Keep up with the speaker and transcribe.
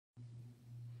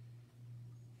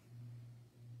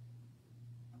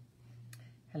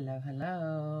Hello,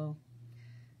 hello.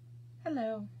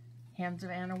 Hello. Hands of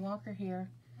Anna Walker here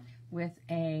with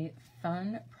a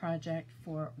fun project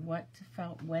for What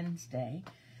Felt Wednesday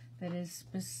that is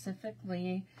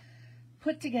specifically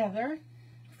put together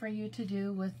for you to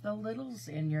do with the littles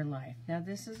in your life. Now,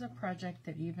 this is a project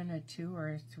that even a 2 or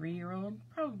a 3-year-old,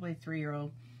 probably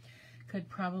 3-year-old, could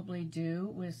probably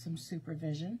do with some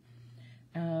supervision.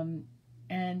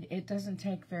 And it doesn't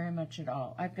take very much at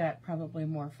all. I've got probably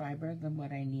more fiber than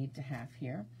what I need to have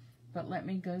here. But let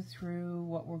me go through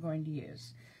what we're going to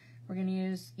use. We're going to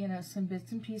use, some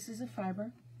bits and pieces of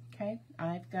fiber, okay?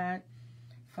 I've got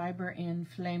fiber in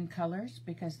flame colors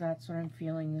because that's what I'm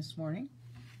feeling this morning.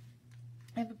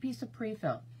 I have a piece of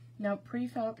pre-felt. Now,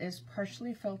 pre-felt is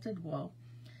partially felted wool.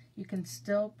 You can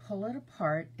still pull it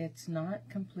apart. It's not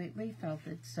completely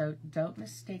felted, so don't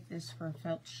mistake this for a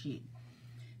felt sheet,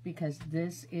 because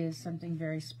this is something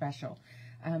very special.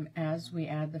 As we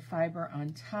add the fiber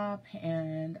on top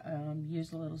and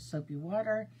use a little soapy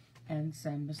water and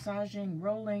some massaging,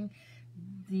 rolling,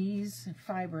 these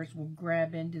fibers will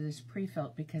grab into this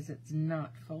pre-felt because it's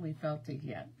not fully felted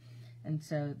yet. And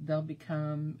so they'll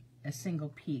become a single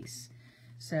piece.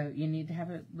 So you need to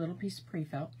have a little piece of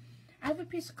pre-felt. I have a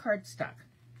piece of cardstock,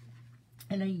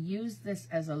 and I use this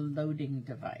as a loading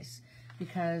device,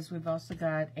 because we've also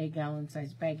got a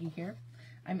gallon-sized baggie here.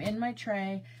 I'm in my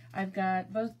tray. I've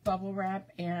got both bubble wrap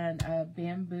and a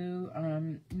bamboo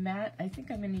mat. I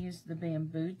think I'm going to use the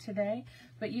bamboo today,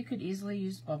 but you could easily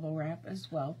use bubble wrap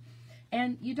as well.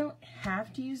 And you don't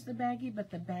have to use the baggie, but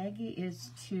the baggie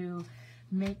is to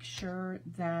make sure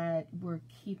that we're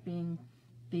keeping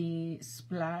the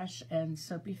splash and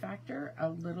soapy factor a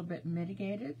little bit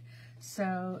mitigated.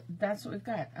 So that's what we've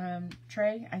got.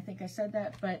 Tray, I think I said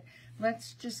that, but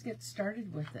let's just get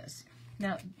started with this.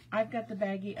 Now, I've got the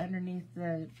baggie underneath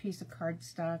the piece of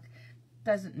cardstock.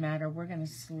 Doesn't matter. We're going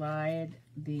to slide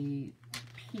the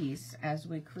piece as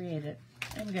we create it.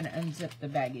 I'm going to unzip the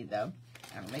baggie, though.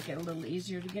 That'll make it a little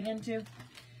easier to get into.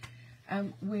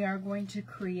 We are going to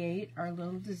create our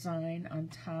little design on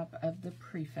top of the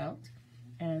pre-felt,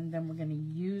 and then we're going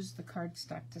to use the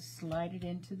cardstock to slide it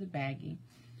into the baggie.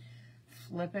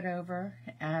 Flip it over,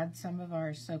 add some of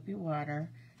our soapy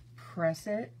water, press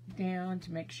it down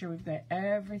to make sure we've got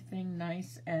everything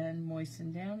nice and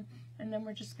moistened down, and then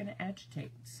we're just going to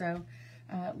agitate. So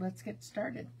let's get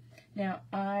started. Now,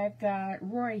 I've got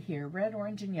Roy here, red,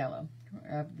 orange, and yellow,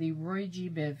 of the Roy G.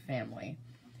 Biv family.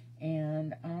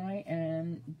 And I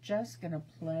am just going to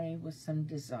play with some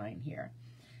design here.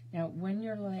 Now, when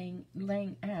you're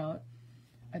laying out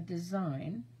a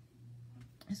design,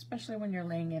 especially when you're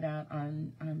laying it out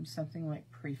on something like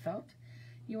pre-felt,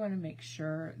 you want to make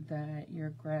sure that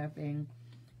you're grabbing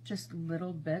just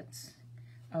little bits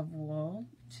of wool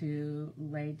to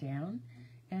lay down.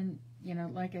 And,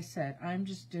 like I said, I'm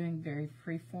just doing very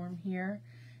freeform here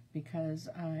because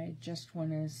I just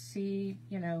want to see,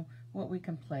 what we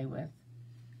can play with.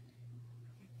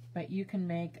 But you can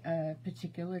make a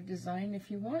particular design if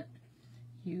you want.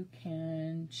 You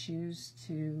can choose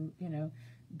to,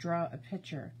 draw a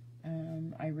picture.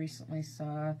 I recently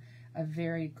saw a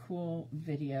very cool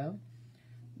video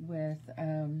with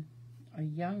a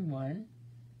young one,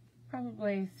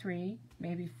 probably 3,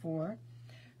 maybe 4,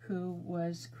 who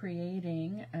was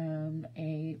creating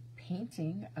a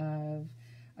painting of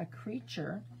a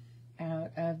creature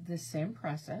out of the same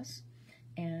process.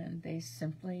 And they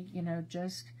simply,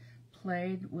 just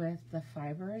played with the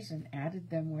fibers and added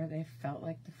them where they felt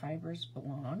like the fibers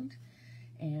belonged.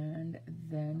 And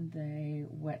then they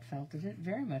wet felted it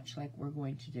very much like we're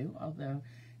going to do, although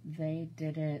they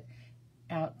did it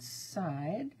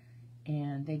outside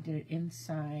and they did it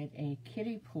inside a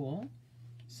kiddie pool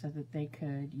so that they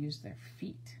could use their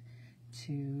feet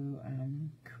to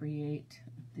create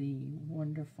the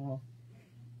wonderful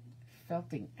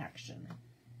felting action.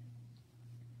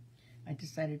 I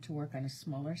decided to work on a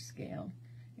smaller scale.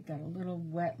 It got a little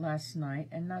wet last night,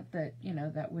 and not that,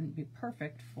 that wouldn't be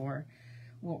perfect for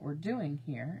what we're doing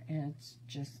here. And it's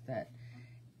just that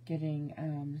getting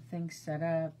things set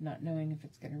up, not knowing if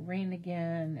it's going to rain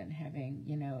again, and having,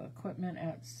 equipment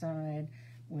outside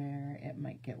where it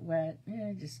might get wet,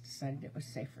 I just decided it was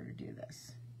safer to do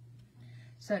this.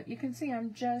 So you can see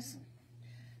I'm just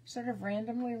sort of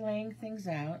randomly laying things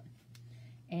out.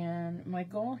 And my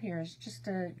goal here is just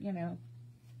to,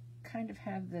 kind of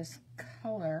have this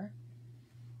color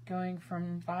going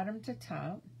from bottom to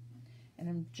top. And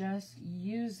I'm just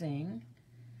using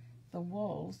the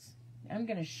wools. I'm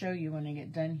going to show you when I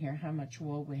get done here how much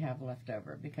wool we have left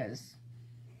over, because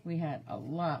we had a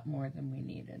lot more than we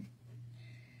needed.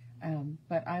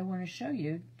 But I want to show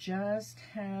you just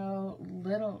how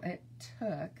little it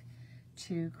took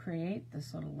to create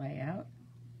this little layout,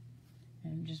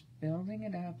 and just building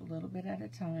it up a little bit at a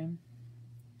time,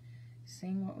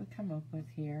 seeing what we come up with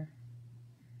here,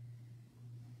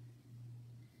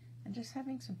 and just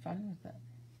having some fun with it.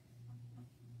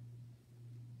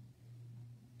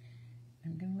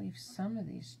 I'm going to leave some of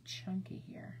these chunky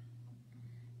here,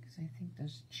 because I think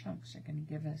those chunks are going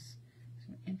to give us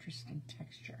some interesting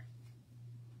texture.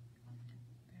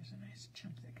 There's a nice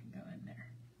chunk that can go in there.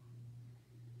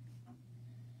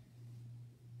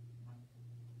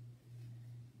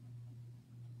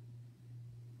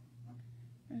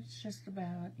 It's just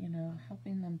about, you know,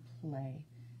 helping them play,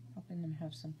 helping them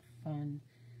have some fun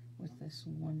with this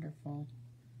wonderful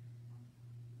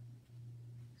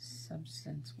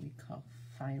substance we call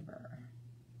fiber.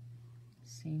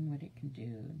 Seeing what it can do,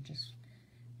 and just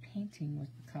painting with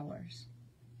the colors.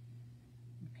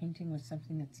 Painting with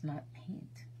something that's not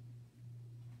paint.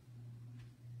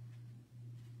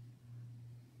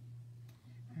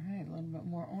 All right, a little bit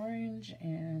more orange,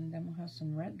 and then we'll have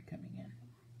some red coming in.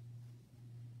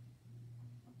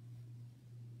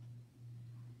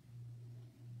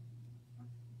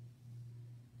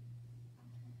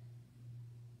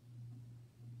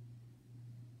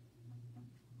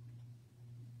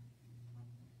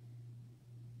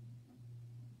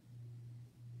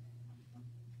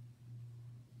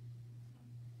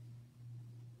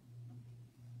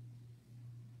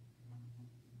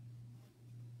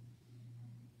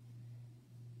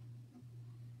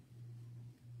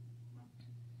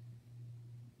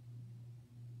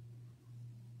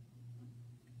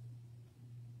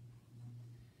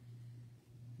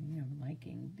 I'm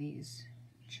liking these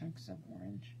chunks of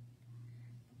orange.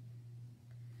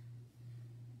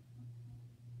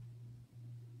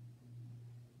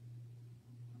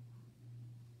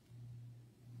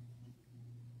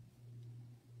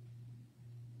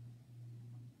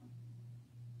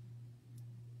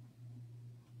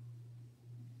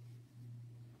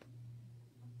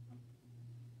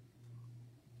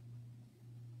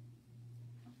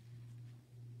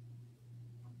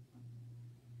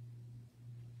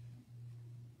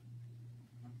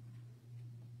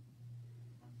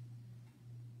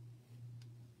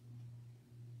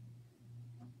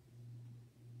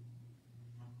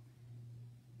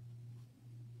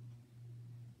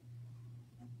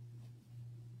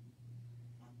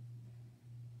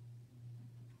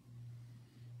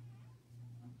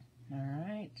 All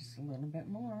right, just a little bit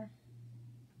more.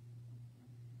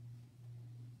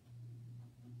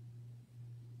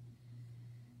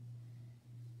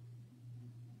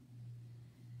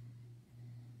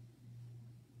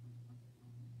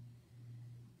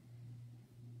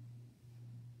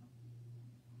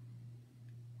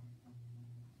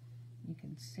 You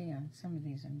can see on some of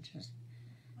these I'm just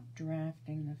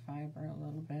drafting the fiber a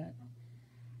little bit,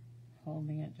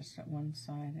 holding it just at one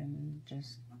side and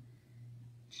just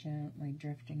gently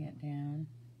drifting it down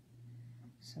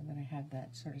so that I have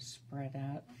that sort of spread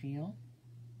out feel.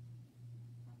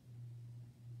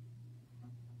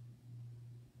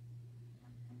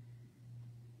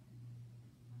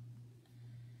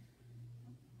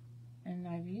 And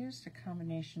I've used a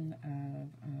combination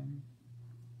of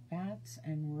bats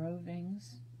and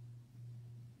rovings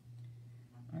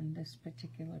on this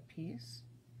particular piece.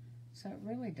 So it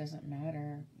really doesn't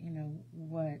matter, you know,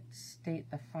 what state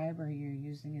the fiber you're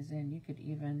using is in. You could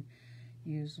even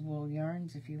use wool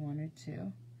yarns if you wanted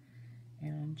to,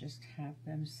 and just have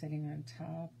them sitting on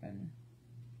top and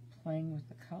playing with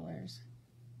the colors.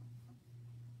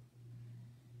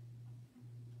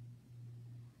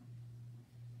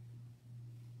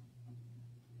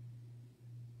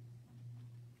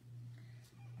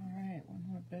 All right, one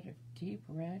more bit of deep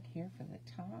red here for the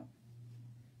top.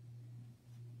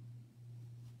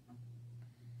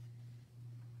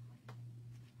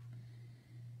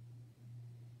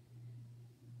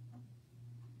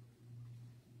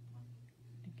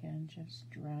 Again, just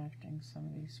drafting some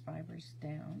of these fibers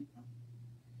down.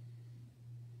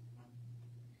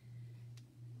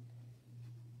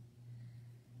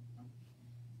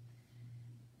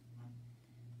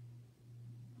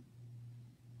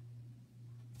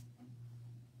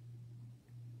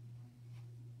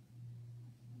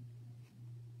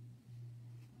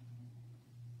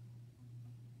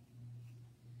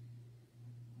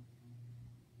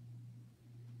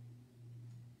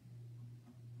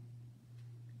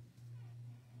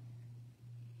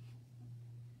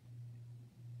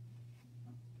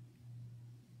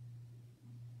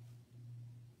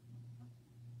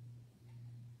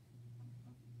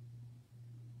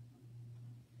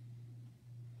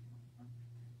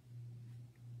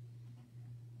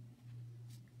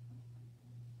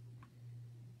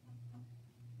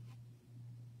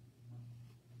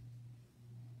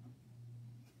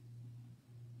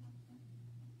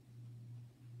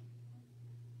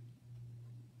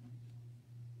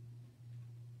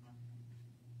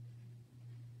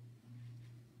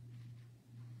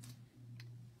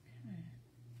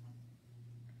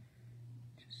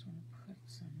 Just want to put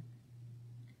some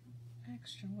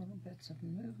extra little bits of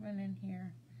movement in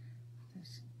here.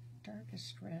 This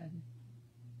darkest red.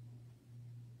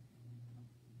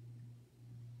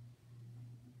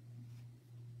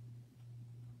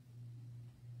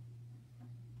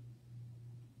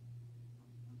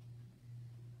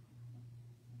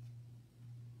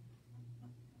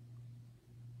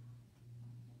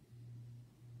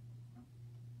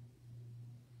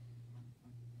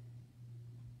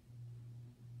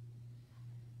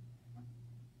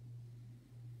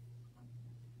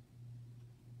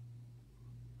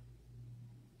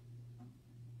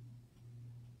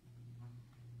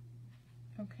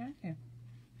 Okay.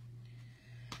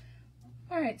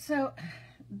 All right, so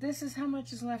this is how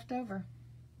much is left over.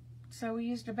 So we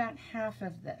used about half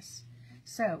of this.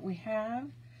 So we have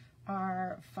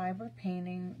our fiber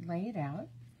painting laid out,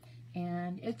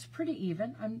 and it's pretty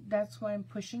even. That's why I'm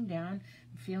pushing down,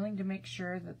 feeling to make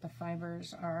sure that the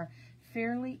fibers are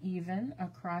fairly even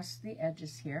across the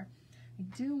edges here. I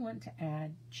do want to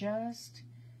add just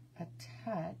a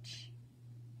touch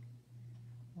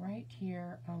right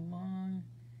here along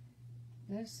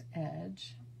this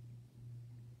edge,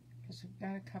 because we've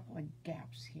got a couple of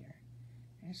gaps here.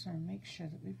 I just want to make sure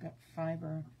that we've got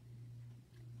fiber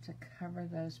to cover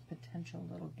those potential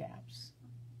little gaps.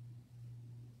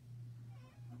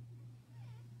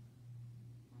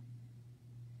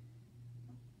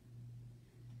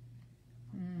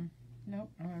 Nope,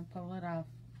 I'm going to pull it off.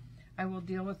 I will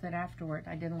deal with it afterward.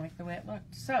 I didn't like the way it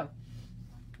looked. So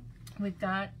we've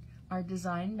got our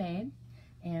design made,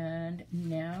 and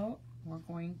now we're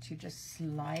going to just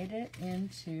slide it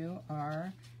into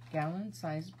our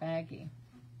gallon-sized baggie.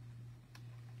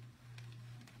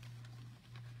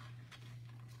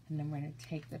 And then we're going to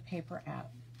take the paper out.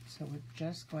 So we're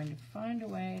just going to find a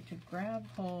way to grab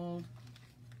hold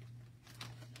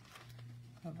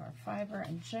of our fiber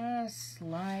and just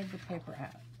slide the paper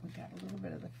out. We've got a little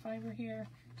bit of the fiber here.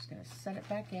 Just going to set it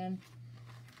back in.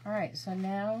 All right, so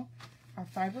now our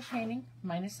fiber painting,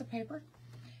 minus the paper,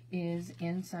 is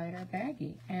inside our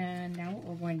baggie. And now what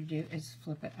we're going to do is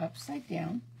flip it upside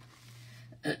down.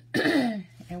 And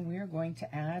we're going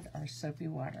to add our soapy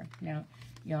water. Now,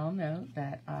 y'all know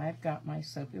that I've got my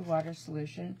soapy water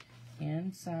solution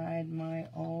inside my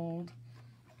old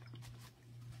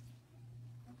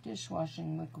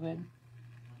dishwashing liquid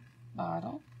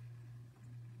bottle.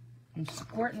 I'm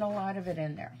squirting a lot of it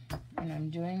in there, and I'm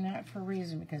doing that for a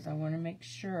reason, because I want to make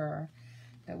sure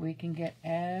that we can get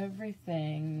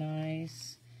everything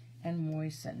nice and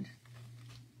moistened.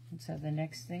 And so the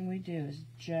next thing we do is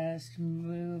just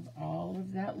move all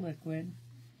of that liquid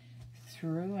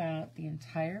throughout the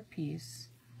entire piece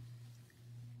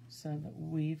so that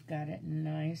we've got it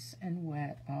nice and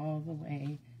wet all the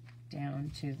way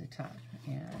down to the top.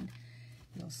 And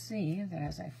you'll see that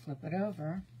as I flip it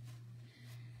over,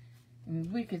 I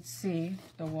mean, we could see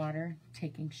the water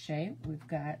taking shape. We've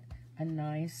got a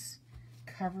nice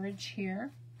coverage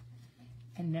here.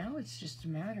 And now it's just a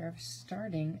matter of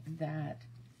starting that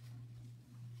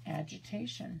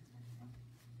agitation.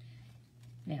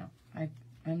 Now,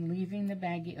 I'm leaving the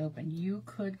baggie open. You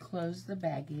could close the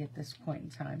baggie at this point in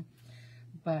time,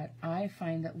 but I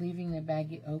find that leaving the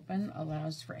baggie open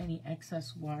allows for any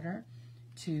excess water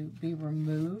to be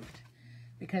removed,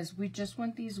 because we just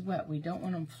want these wet. We don't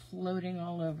want them floating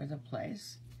all over the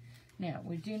place. Now,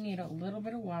 we do need a little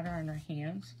bit of water on our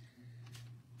hands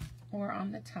or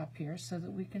on the top here so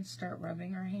that we can start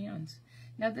rubbing our hands.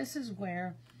 Now, this is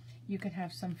where you could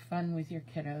have some fun with your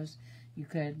kiddos. You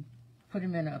could put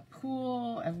them in a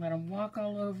pool and let them walk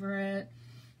all over it.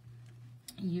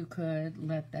 You could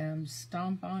let them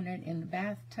stomp on it in the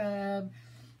bathtub.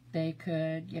 They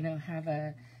could, you know, have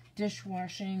a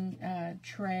dishwashing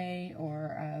tray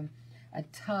or a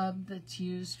tub that's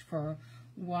used for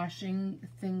washing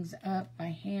things up by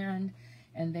hand,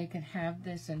 and they could have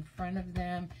this in front of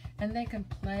them, and they can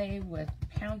play with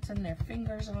pouncing their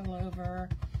fingers all over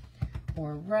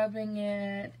or rubbing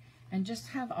it, and just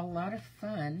have a lot of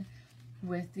fun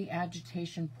with the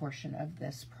agitation portion of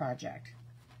this project.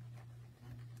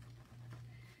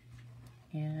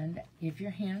 And if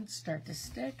your hands start to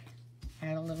stick,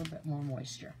 add a little bit more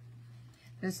moisture.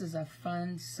 This is a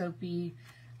fun, soapy,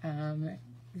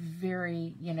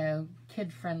 very, you know,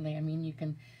 kid-friendly. I mean, you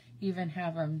can even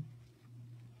have them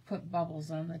put bubbles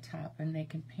on the top, and they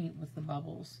can paint with the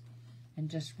bubbles and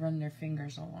just run their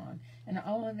fingers along. And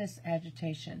all of this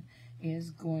agitation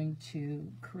is going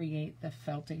to create the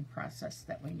felting process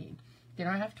that we need. They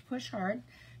don't have to push hard.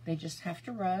 They just have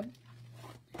to rub.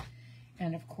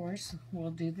 And of course,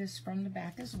 we'll do this from the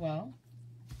back as well.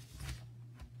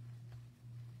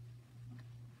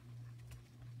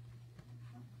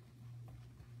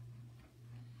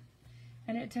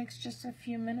 it takes just a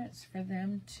few minutes for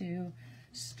them to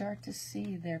start to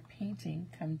see their painting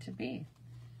come to be.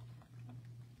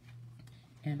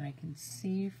 And I can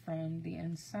see from the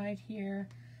inside here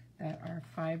that our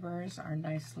fibers are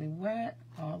nicely wet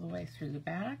all the way through the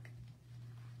back.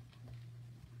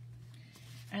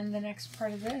 And the next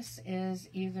part of this is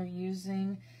either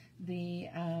using the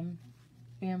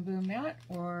bamboo mat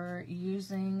or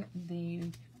using the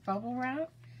bubble wrap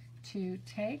to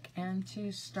take and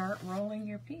to start rolling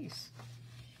your piece.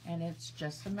 And it's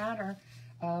just a matter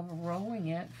of rolling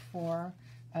it for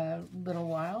a little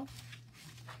while.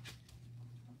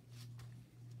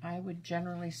 I would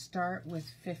generally start with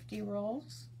 50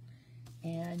 rolls,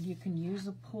 and you can use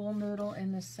a pool noodle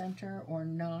in the center or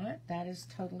not. That is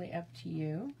totally up to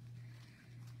you.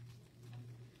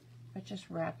 But just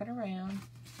wrap it around.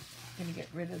 I'm going to get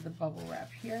rid of the bubble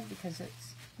wrap here because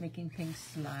it's making things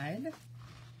slide.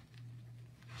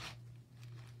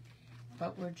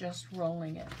 But we're just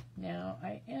rolling it. Now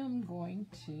I am going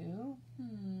to,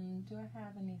 do I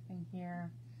have anything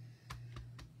here?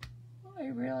 I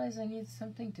realize I need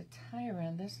something to tie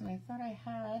around this, and I thought I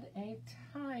had a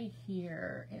tie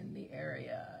here in the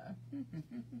area.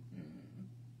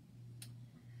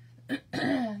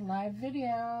 Live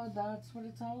video, that's what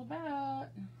it's all about.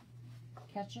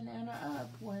 Catching Anna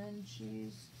up when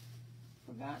she's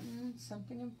forgotten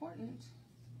something important,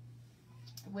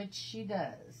 which she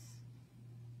does.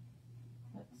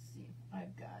 Let's see if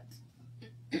I've got...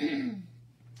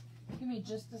 Give me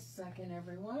just a second,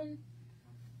 everyone.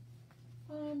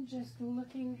 I'm just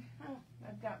looking. Oh,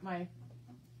 I've got my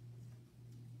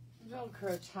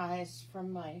Velcro ties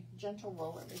from my gentle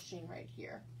roller machine right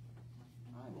here.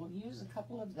 I will use a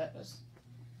couple of those.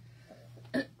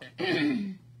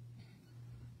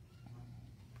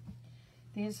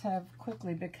 These have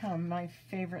quickly become my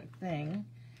favorite thing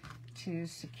to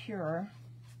secure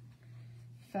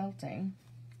felting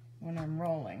when I'm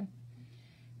rolling,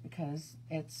 because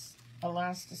it's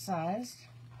elasticized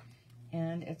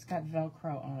and it's got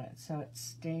Velcro on it, so it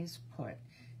stays put,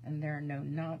 and there are no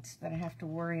knots that I have to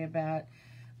worry about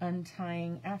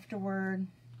untying afterward.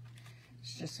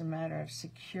 It's just a matter of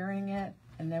securing it,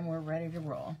 and then we're ready to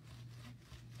roll.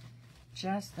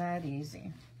 Just that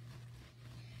easy.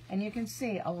 And you can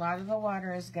see a lot of the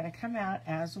water is going to come out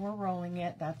as we're rolling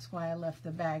it. That's why I left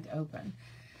the bag open,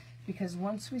 because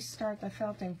once we start the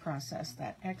felting process,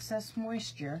 that excess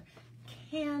moisture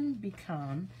can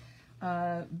become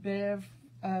a bit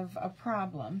of a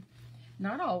problem.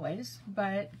 Not always,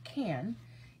 but can.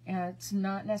 And it's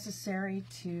not necessary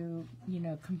to,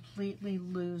 completely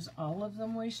lose all of the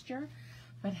moisture,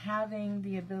 but having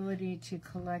the ability to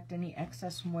collect any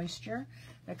excess moisture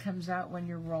that comes out when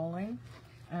you're rolling.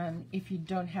 If you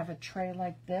don't have a tray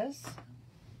like this,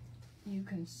 you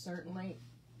can certainly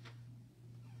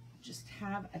just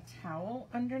have a towel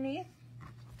underneath,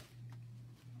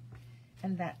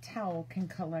 and that towel can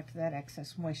collect that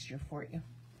excess moisture for you.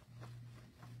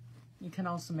 You can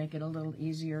also make it a little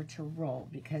easier to roll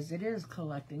because it is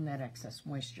collecting that excess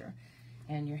moisture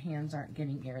and your hands aren't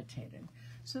getting irritated.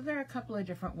 So there are a couple of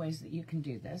different ways that you can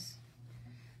do this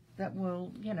that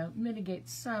will, mitigate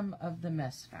some of the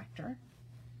mess factor.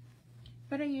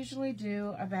 But I usually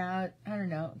do about,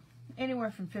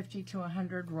 anywhere from 50 to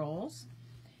 100 rolls.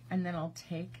 And then I'll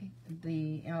take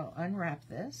I'll unwrap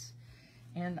this,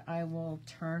 and I will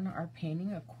turn our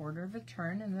painting a quarter of a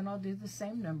turn, and then I'll do the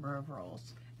same number of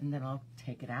rolls. And then I'll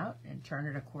take it out and turn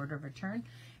it a quarter of a turn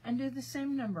and do the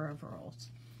same number of rolls.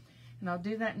 And I'll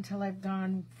do that until I've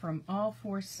gone from all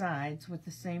four sides with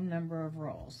the same number of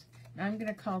rolls. Now I'm going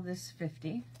to call this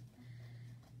 50,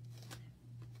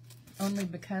 only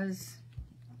because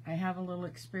I have a little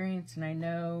experience and I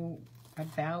know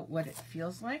about what it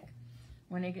feels like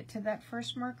when I get to that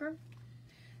first marker.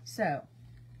 So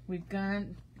we've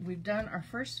done our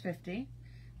first 50.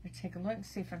 Let me take a look and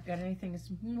see if I've got anything that's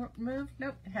moved.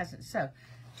 Nope, it hasn't. So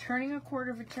turning a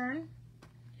quarter of a turn,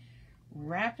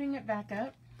 wrapping it back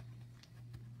up.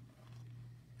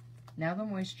 Now the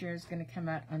moisture is going to come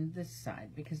out on this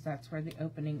side because that's where the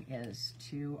opening is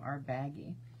to our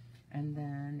baggie. And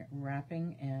then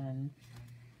wrapping and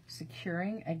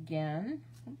securing again.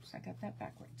 Oops, I got that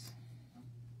backwards.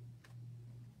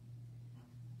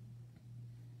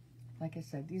 Like I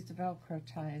said, these Velcro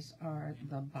ties are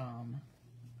the bomb.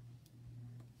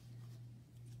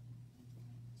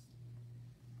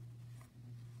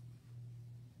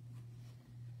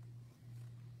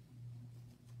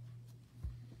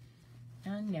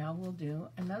 And now we'll do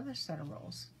another set of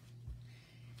rolls.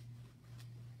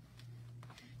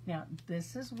 Now,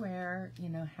 this is where,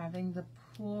 having the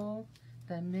pool,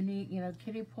 the mini,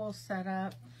 kiddie pool set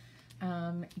up,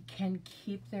 can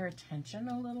keep their attention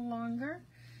a little longer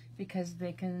because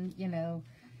they can, you know,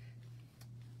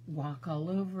 walk all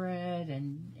over it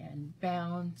and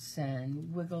bounce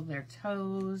and wiggle their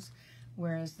toes,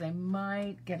 whereas they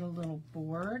might get a little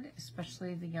bored,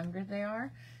 especially the younger they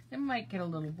are. They might get a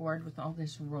little bored with all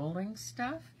this rolling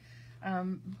stuff.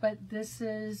 But this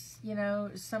is, you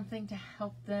know, something to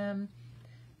help them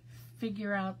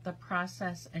figure out the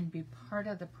process and be part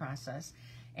of the process.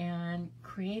 And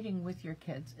creating with your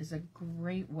kids is a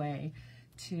great way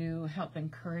to help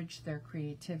encourage their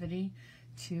creativity,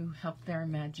 to help their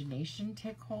imagination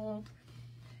take hold,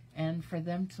 and for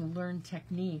them to learn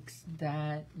techniques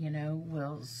that, you know,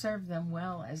 will serve them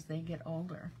well as they get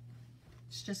older.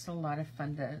 It's just a lot of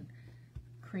fun to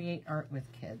create art with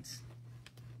kids.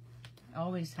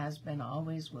 Always has been,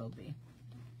 always will be.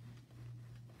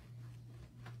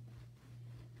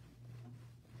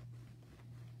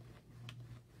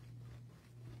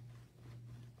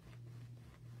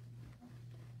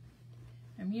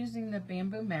 I'm using the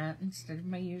bamboo mat instead of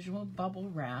my usual bubble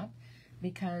wrap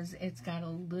because it's got a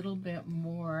little bit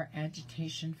more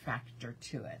agitation factor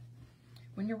to it.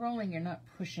 When you're rolling, you're not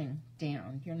pushing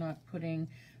down. You're not putting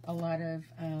a lot of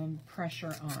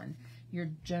pressure on. You're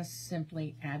just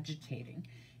simply agitating.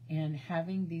 And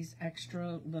having these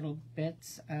extra little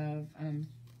bits of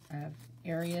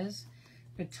areas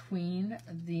between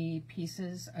the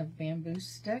pieces of bamboo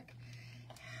stick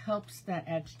helps that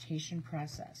agitation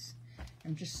process.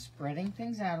 I'm just spreading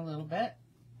things out a little bit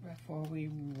before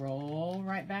we roll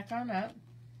right back on up.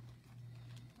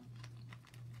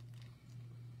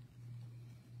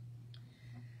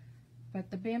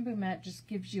 But the bamboo mat just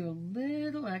gives you a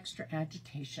little extra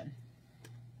agitation.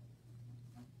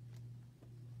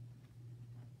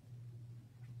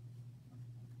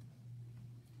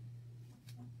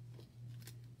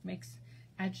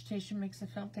 Agitation makes the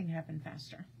felting happen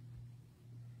faster.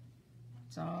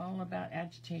 It's all about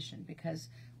agitation because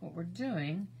what we're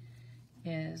doing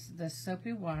is the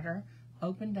soapy water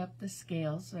opened up the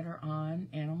scales that are on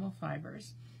animal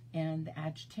fibers, and the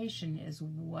agitation is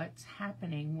what's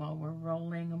happening while we're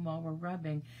rolling and while we're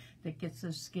rubbing that gets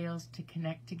those scales to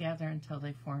connect together until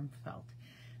they form felt.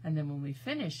 And then when we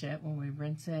finish it, when we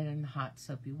rinse it in hot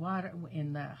soapy water,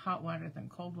 in the hot water, then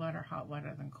cold water, hot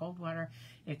water, then cold water,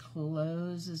 it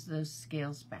closes those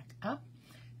scales back up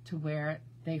to where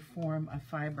they form a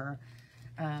fiber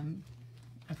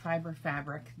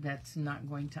fabric that's not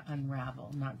going to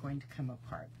unravel, not going to come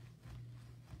apart.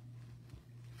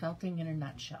 Felting in a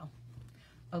nutshell.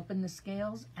 Open the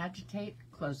scales, agitate,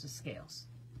 close the scales.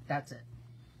 That's it.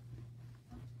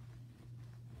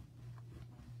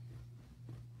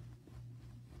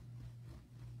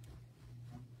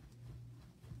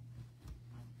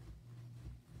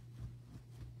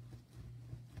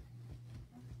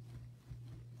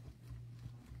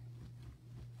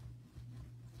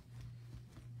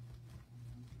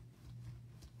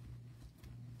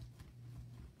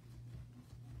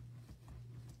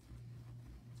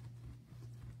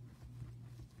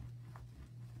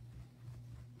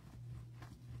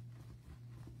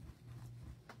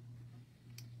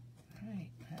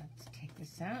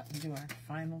 Out and do our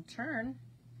final turn,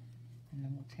 and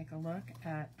then we'll take a look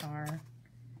at our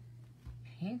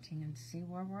painting and see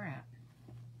where we're at.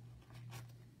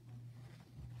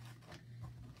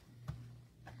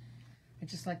 I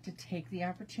just like to take the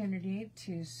opportunity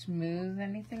to smooth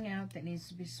anything out that needs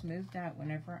to be smoothed out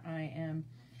whenever I am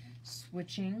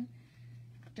switching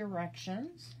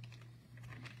directions,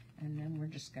 and then we're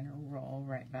just going to roll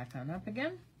right back on up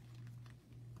again.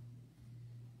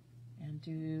 And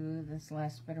do this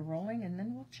last bit of rolling, and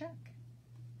then we'll check.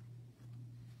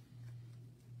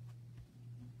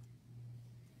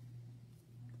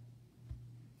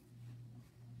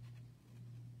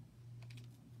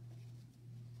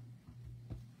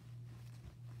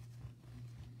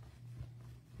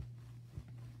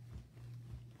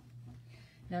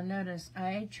 Now notice,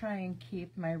 I try and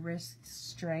keep my wrists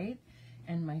straight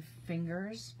and my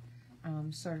fingers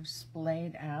sort of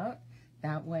splayed out.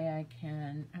 That way I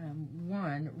can,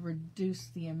 one, reduce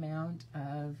the amount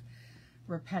of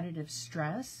repetitive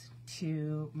stress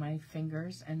to my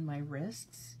fingers and my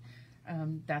wrists.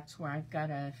 That's where I've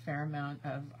got a fair amount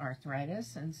of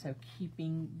arthritis, and so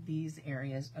keeping these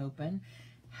areas open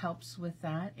helps with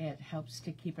that. It helps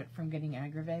to keep it from getting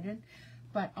aggravated.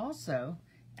 But also,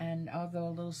 and I'll go a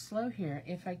little slow here,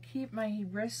 if I keep my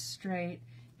wrists straight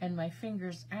and my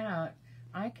fingers out,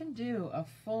 I can do a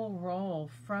full roll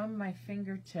from my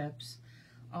fingertips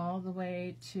all the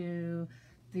way to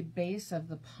the base of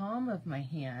the palm of my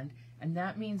hand, and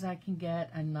that means I can get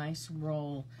a nice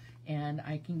roll and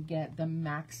I can get the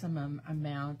maximum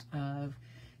amount of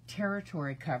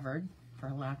territory covered, for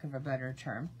lack of a better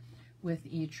term, with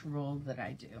each roll that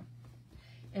I do.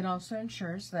 It also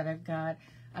ensures that I've got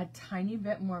a tiny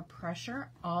bit more pressure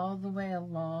all the way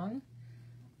along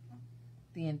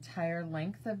the entire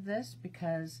length of this,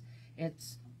 because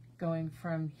it's going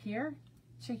from here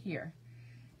to here.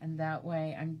 And that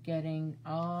way I'm getting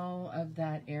all of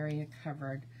that area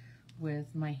covered with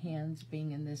my hands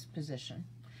being in this position.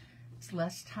 It's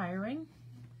less tiring.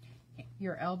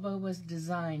 Your elbow was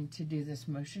designed to do this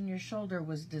motion. Your shoulder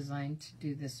was designed to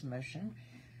do this motion.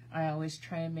 I always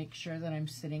try and make sure that I'm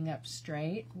sitting up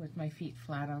straight with my feet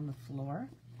flat on the floor.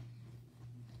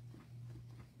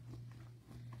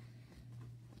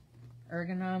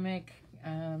 Ergonomic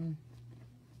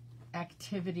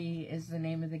activity is the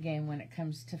name of the game when it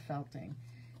comes to felting.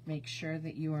 Make sure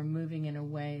that you are moving in a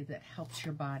way that helps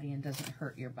your body and doesn't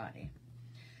hurt your body.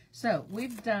 So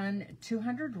we've done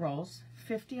 200 rolls,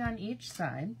 50 on each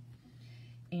side,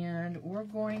 and we're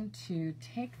going to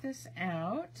take this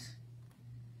out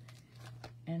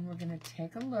and we're going to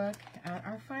take a look at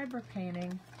our fiber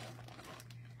painting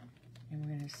and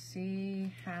we're going to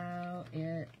see how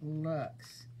it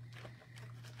looks.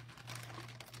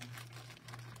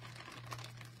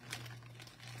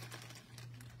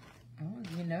 Oh,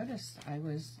 you noticed I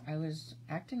was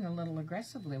acting a little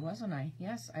aggressively, wasn't I?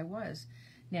 Yes, I was.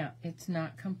 Now, it's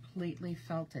not completely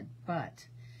felted, but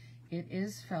it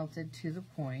is felted to the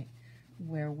point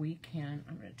where we can,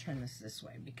 I'm going to turn this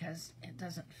way because it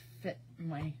doesn't fit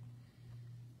my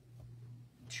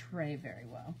tray very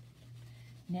well.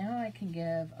 Now I can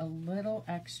give a little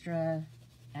extra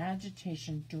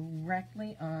agitation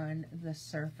directly on the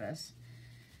surface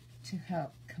to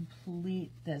help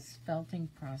complete this felting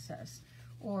process,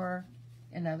 or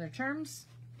in other terms,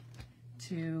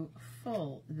 to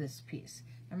full this piece.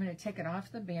 I'm going to take it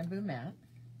off the bamboo mat.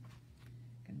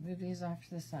 I'm going to move these off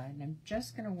to the side, and I'm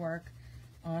just going to work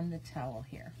on the towel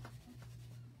here.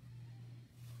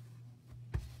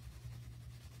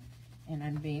 And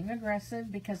I'm being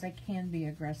aggressive because I can be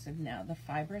aggressive now. The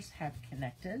fibers have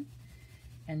connected,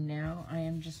 and now I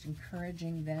am just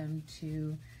encouraging them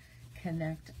to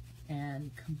connect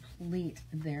and complete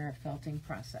their felting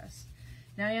process.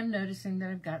 Now I am noticing that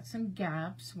I've got some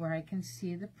gaps where I can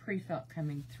see the pre-felt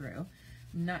coming through.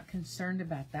 I'm not concerned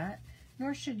about that,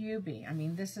 nor should you be. I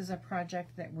mean, this is a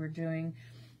project that we're doing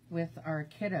with our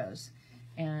kiddos,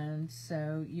 and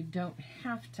so you don't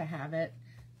have to have it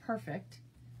perfect.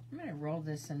 I'm going to roll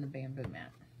this in the bamboo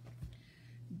mat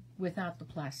without the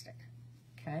plastic,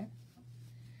 okay?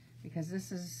 Because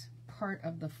this is part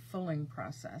of the fulling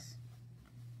process.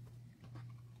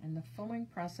 And the fulling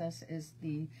process is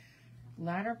the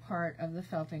latter part of the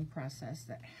felting process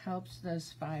that helps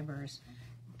those fibers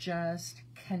just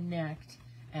connect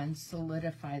and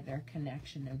solidify their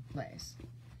connection in place.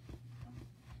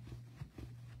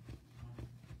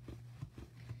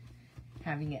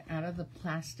 Having it out of the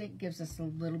plastic gives us a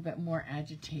little bit more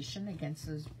agitation against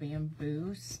those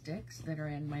bamboo sticks that are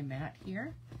in my mat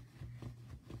here.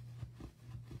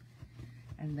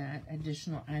 And that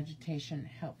additional agitation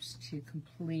helps to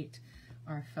complete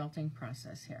our felting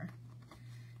process here.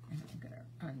 And I'm going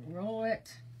to unroll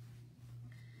it.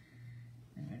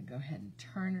 I'm going to go ahead and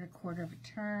turn it a quarter of a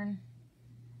turn.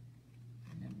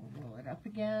 And then we'll roll it up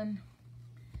again.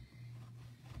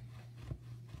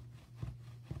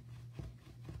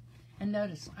 And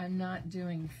notice I'm not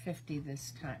doing 50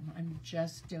 this time. I'm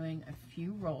just doing a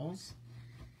few rolls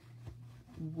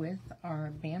with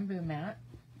our bamboo mat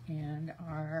and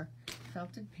our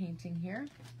felted painting here.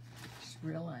 Just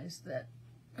realized that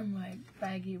my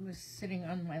baggie was sitting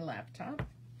on my laptop.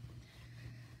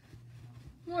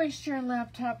 Moisture and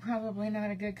laptop, probably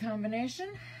not a good combination.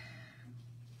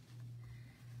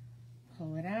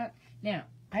 Pull it out. Now,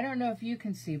 I don't know if you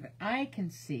can see, but I can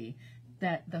see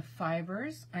that the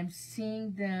fibers, I'm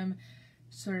seeing them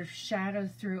sort of shadow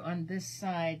through on this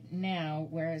side now,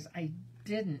 whereas I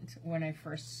didn't when I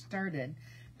first started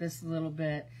this little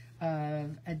bit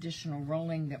of additional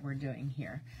rolling that we're doing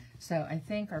here. So I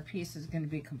think our piece is going to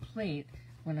be complete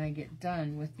when I get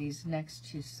done with these next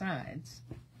two sides.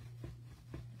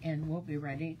 And we'll be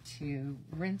ready to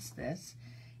rinse this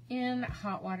in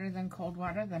hot water, then cold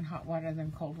water, then hot water,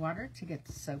 then cold water to get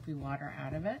the soapy water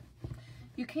out of it.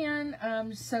 You can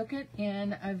soak it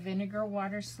in a vinegar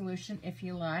water solution if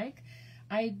you like.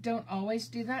 I don't always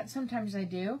do that. Sometimes I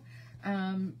do.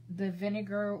 The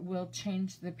vinegar will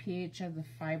change the pH of the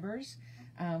fibers,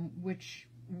 which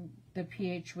the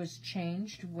pH was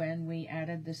changed when we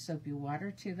added the soapy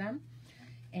water to them,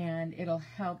 and it'll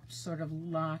help sort of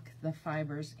lock the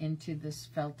fibers into this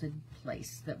felted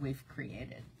place that we've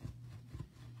created.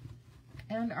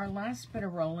 And our last bit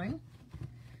of rolling,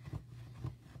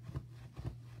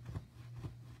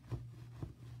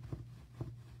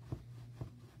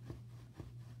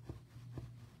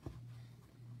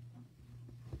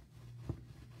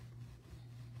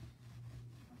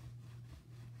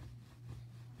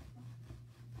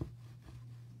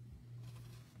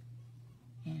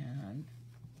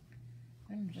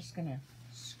 just going to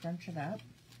scrunch it up.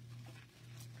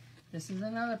 This is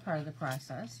another part of the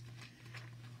process.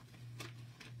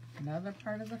 Another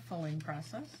part of the fulling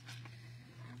process.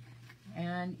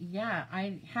 And yeah,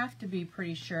 I have to be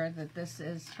pretty sure that this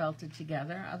is felted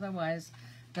together. Otherwise,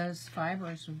 those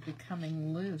fibers would be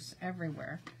coming loose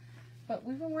everywhere. But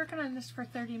we've been working on this for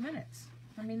 30 minutes.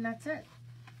 I mean, that's it.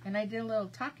 And I did a little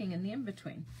talking in the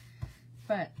in-between.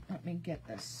 But let me get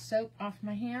the soap off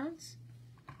my hands.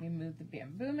 Let me move the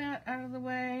bamboo mat out of the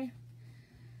way.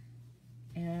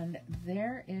 And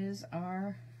there is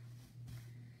our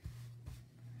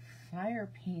fire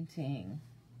painting.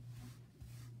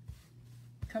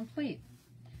 Complete.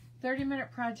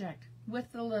 30-minute project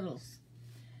with the littles.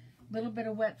 Little bit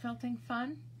of wet felting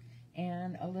fun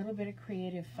and a little bit of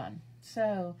creative fun.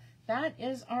 So that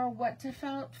is our what to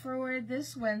felt for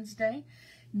this Wednesday.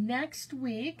 Next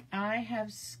week, I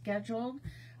have scheduled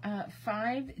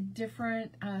 5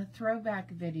 different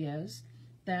throwback videos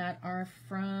that are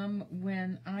from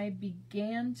when I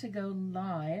began to go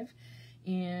live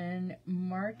in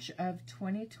March of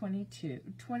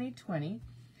 2020,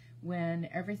 when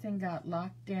everything got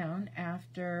locked down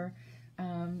after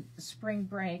spring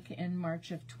break in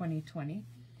March of 2020.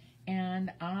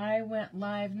 And I went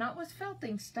live, not with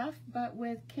felting stuff, but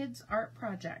with kids' art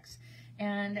projects.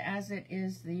 And as it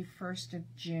is the 1st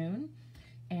of June,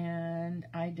 and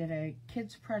I did a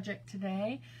kids project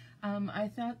today, I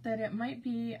thought that it might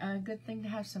be a good thing to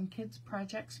have some kids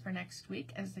projects for next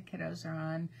week, as the kiddos are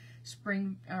on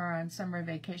summer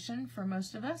vacation for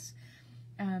most of us,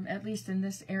 at least in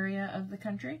this area of the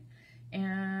country.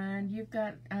 And you've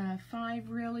got 5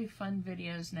 really fun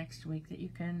videos next week that you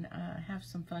can have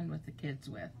some fun with the kids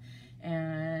with.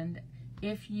 And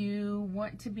if you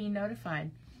want to be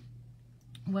notified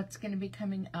what's going to be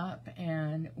coming up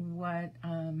and what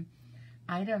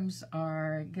items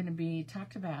are going to be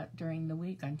talked about during the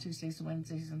week on Tuesdays,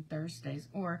 Wednesdays, and Thursdays,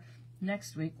 or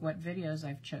next week, what videos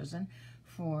I've chosen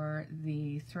for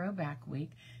the throwback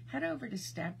week, head over to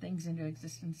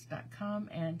stabthingsintoexistence.com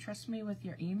and trust me with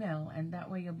your email, and that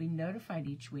way you'll be notified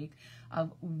each week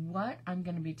of what I'm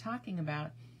going to be talking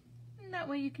about. And that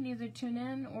way you can either tune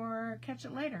in or catch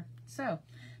it later. So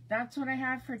that's what I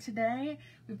have for today.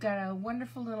 We've got a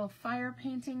wonderful little fire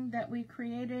painting that we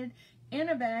created in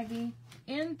a baggie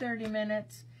in 30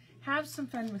 minutes. Have some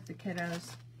fun with the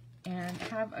kiddos and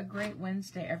have a great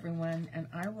Wednesday, everyone. And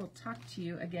I will talk to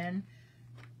you again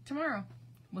tomorrow.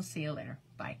 We'll see you later.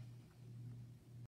 Bye.